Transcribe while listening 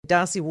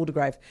Darcy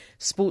Waldegrave,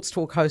 Sports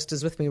Talk host,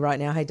 is with me right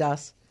now. Hey,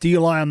 Darcy. Do you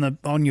lie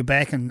on your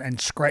back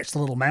and scratch the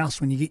little mouse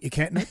when you get your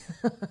catnip?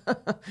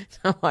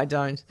 No, I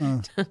don't.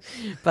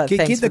 But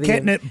get the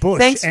catnip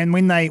bush, and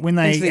when they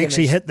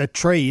actually hit the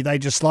tree, they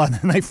just lie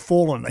and they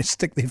fall and they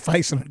stick their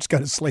face on it and just go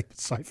to sleep.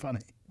 It's so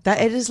funny.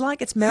 It is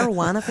like it's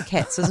marijuana for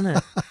cats, isn't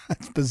it?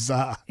 It's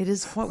bizarre. It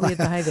is quite weird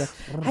behaviour.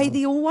 Hey,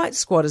 the all-white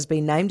squad has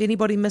been named.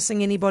 Anybody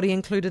missing? Anybody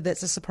included?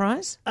 That's a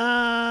surprise?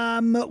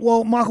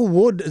 Well, Michael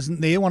Wood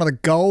isn't there, one of the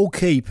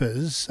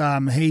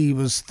goalkeepers. He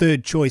was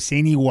third choice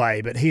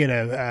anyway, but he had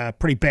a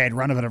pretty bad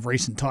run of it of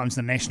recent times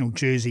in the national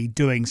jersey,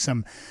 doing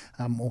some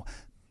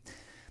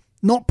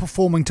not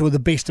performing to the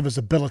best of his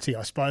ability,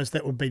 I suppose.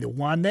 That would be the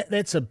one.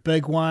 That's a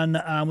big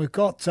one. We've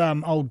got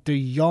old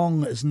De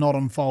Jong is not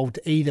involved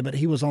either, but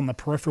he was on the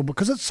peripheral.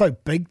 Because it's so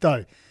big,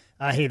 though,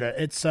 Heather,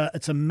 it's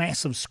a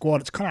massive squad.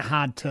 It's kind of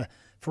hard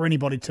for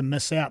anybody to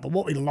miss out. But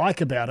what we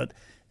like about it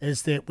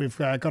is that we've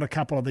got a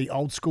couple of the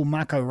old school.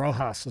 Marco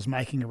Rojas is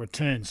making a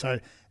return. So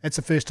it's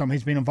the first time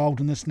he's been involved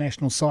in this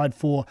national side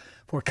for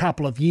a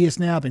couple of years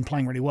now. Been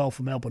playing really well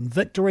for Melbourne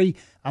Victory.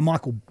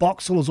 Michael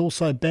Boxall is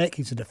also back.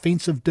 He's a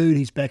defensive dude.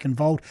 He's back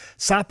involved.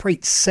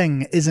 Sarpreet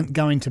Singh isn't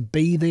going to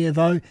be there,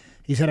 though.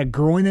 He's had a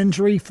groin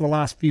injury for the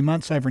last few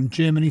months over in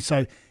Germany,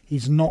 so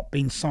he's not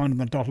been signed on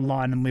the dotted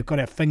line, and we've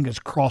got our fingers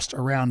crossed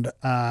around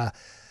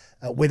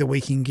whether we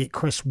can get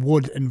Chris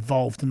Wood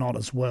involved or not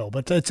as well.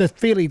 But it's a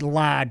fairly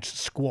large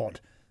squad,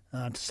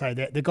 to say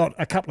that. They've got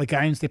a couple of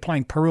games. They're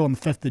playing Peru on the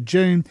 5th of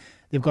June.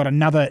 They've got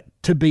another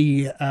to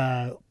be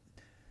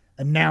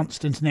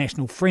announced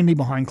international friendly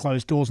behind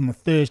closed doors on the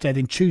Thursday.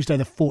 Then Tuesday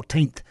the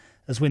 14th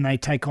is when they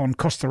take on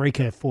Costa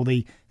Rica for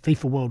the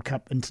FIFA World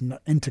Cup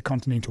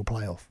Intercontinental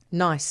Playoff.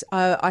 Nice.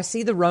 I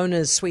see the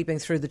Ronas sweeping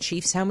through the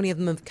Chiefs. How many of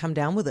them have come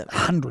down with it?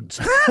 Hundreds.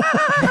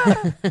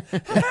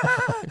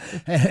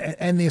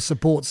 And their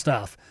support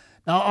staff.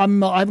 Now,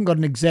 I haven't got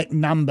an exact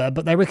number,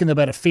 but they reckon they're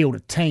about to field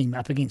a team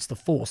up against the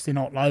Force. They're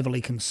not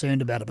overly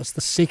concerned about it. But it's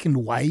the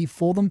second wave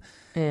for them.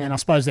 Yeah. And I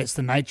suppose that's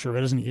the nature of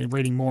it, isn't it? You're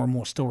reading more and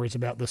more stories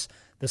about this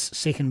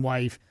second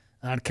wave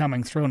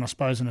coming through. And I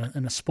suppose in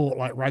a sport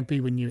like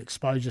rugby, when you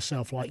expose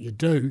yourself like you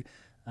do,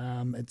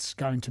 it's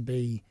going to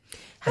be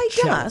Hey,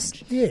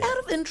 Gus, out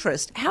of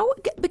interest,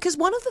 because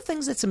one of the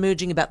things that's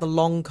emerging about the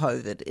long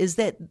COVID is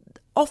that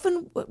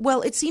often,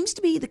 well, it seems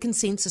to be the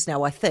consensus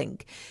now, I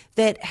think,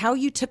 that how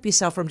you tip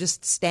yourself from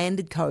just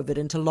standard COVID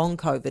into long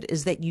COVID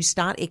is that you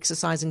start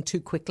exercising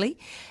too quickly.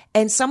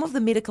 And some of the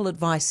medical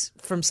advice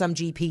from some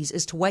GPs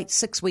is to wait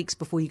 6 weeks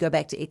before you go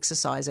back to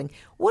exercising.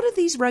 What are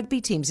these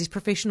rugby teams, these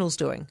professionals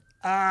doing?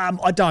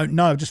 I don't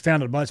know. I've just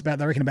found it.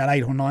 They reckon about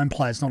 8 or 9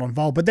 players not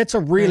involved. But that's a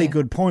really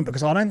good point,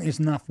 because I don't think there's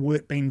enough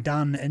work being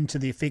done into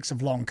the effects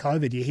of long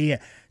COVID. You hear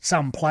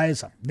some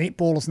players,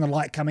 netballers and the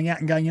like, coming out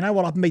and going, you know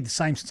what, I've been the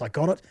same since I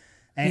got it.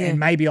 And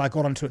maybe I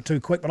got into it too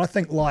quick. But I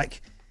think,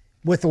 like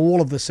with all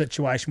of the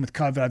situation with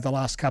COVID over the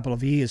last couple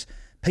of years,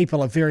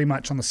 people are very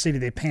much on the seat of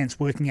their pants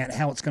working out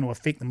how it's going to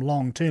affect them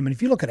long term. And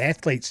if you look at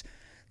athletes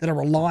that are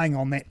relying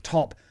on that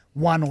top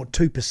 1 or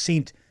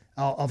 2%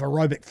 of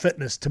aerobic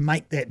fitness to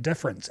make that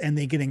difference, and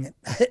they're getting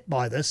hit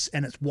by this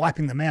and it's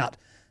wiping them out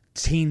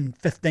 10,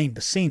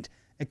 15%,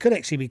 it could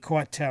actually be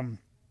quite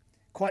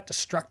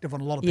destructive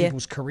on a lot of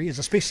people's careers,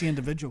 especially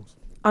individuals.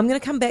 I'm going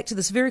to come back to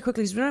this very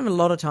quickly because we don't have a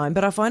lot of time,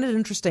 but I find it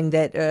interesting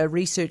that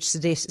research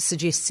suggests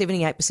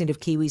 78% of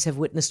Kiwis have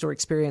witnessed or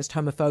experienced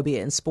homophobia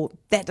in sport.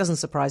 That doesn't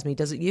surprise me,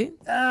 does it you?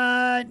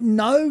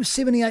 No,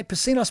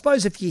 78%. I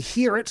suppose if you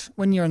hear it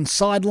when you're in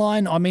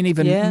sideline, I mean,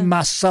 even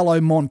Marcelo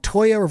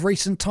Montoya of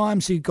recent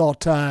times, who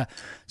got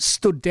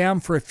stood down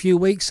for a few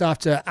weeks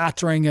after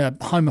uttering a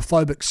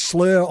homophobic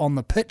slur on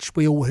the pitch.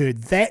 We all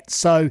heard that.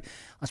 So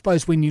I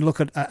suppose when you look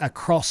at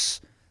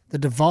across the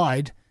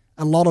divide,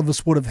 a lot of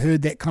us would have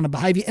heard that kind of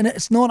behaviour, and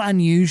it's not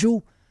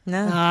unusual.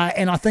 No.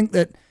 And I think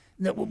that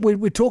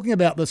we're talking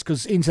about this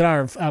because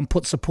NZR have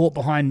put support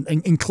behind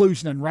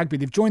inclusion in rugby.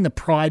 They've joined the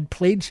Pride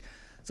Pledge,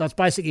 so it's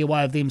basically a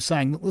way of them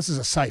saying, look, this is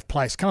a safe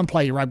place. Come and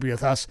play your rugby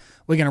with us.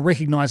 We're going to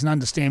recognise and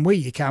understand where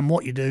you come,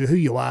 what you do, who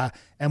you are,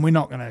 and we're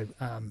not going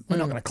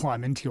to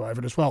climb into you over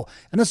it as well.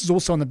 And this is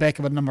also on the back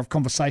of a number of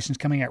conversations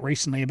coming out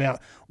recently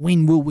about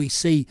when will we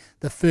see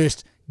the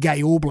first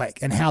gay All Black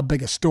and how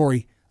big a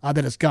story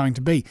that it's going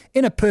to be.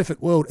 In a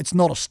perfect world, it's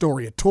not a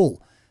story at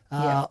all.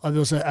 There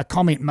was a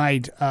comment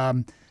made,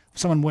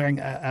 someone wearing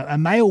a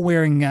male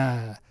wearing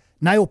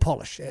nail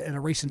polish at a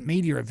recent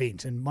media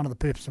event, and one of the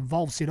persons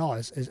involved said,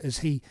 is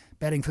he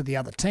batting for the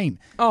other team?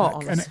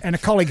 And a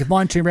colleague of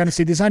mine turned around and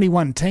said, there's only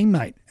one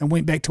teammate, and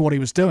went back to what he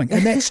was doing.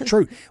 And that's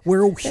true.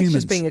 We're all humans.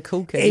 That's just being a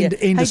cool kid.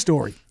 End of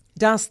story.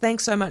 Darcy,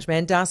 thanks so much,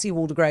 man. Darcy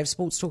Waldegrave,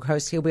 Sports Talk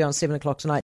host. He'll be on 7 o'clock tonight.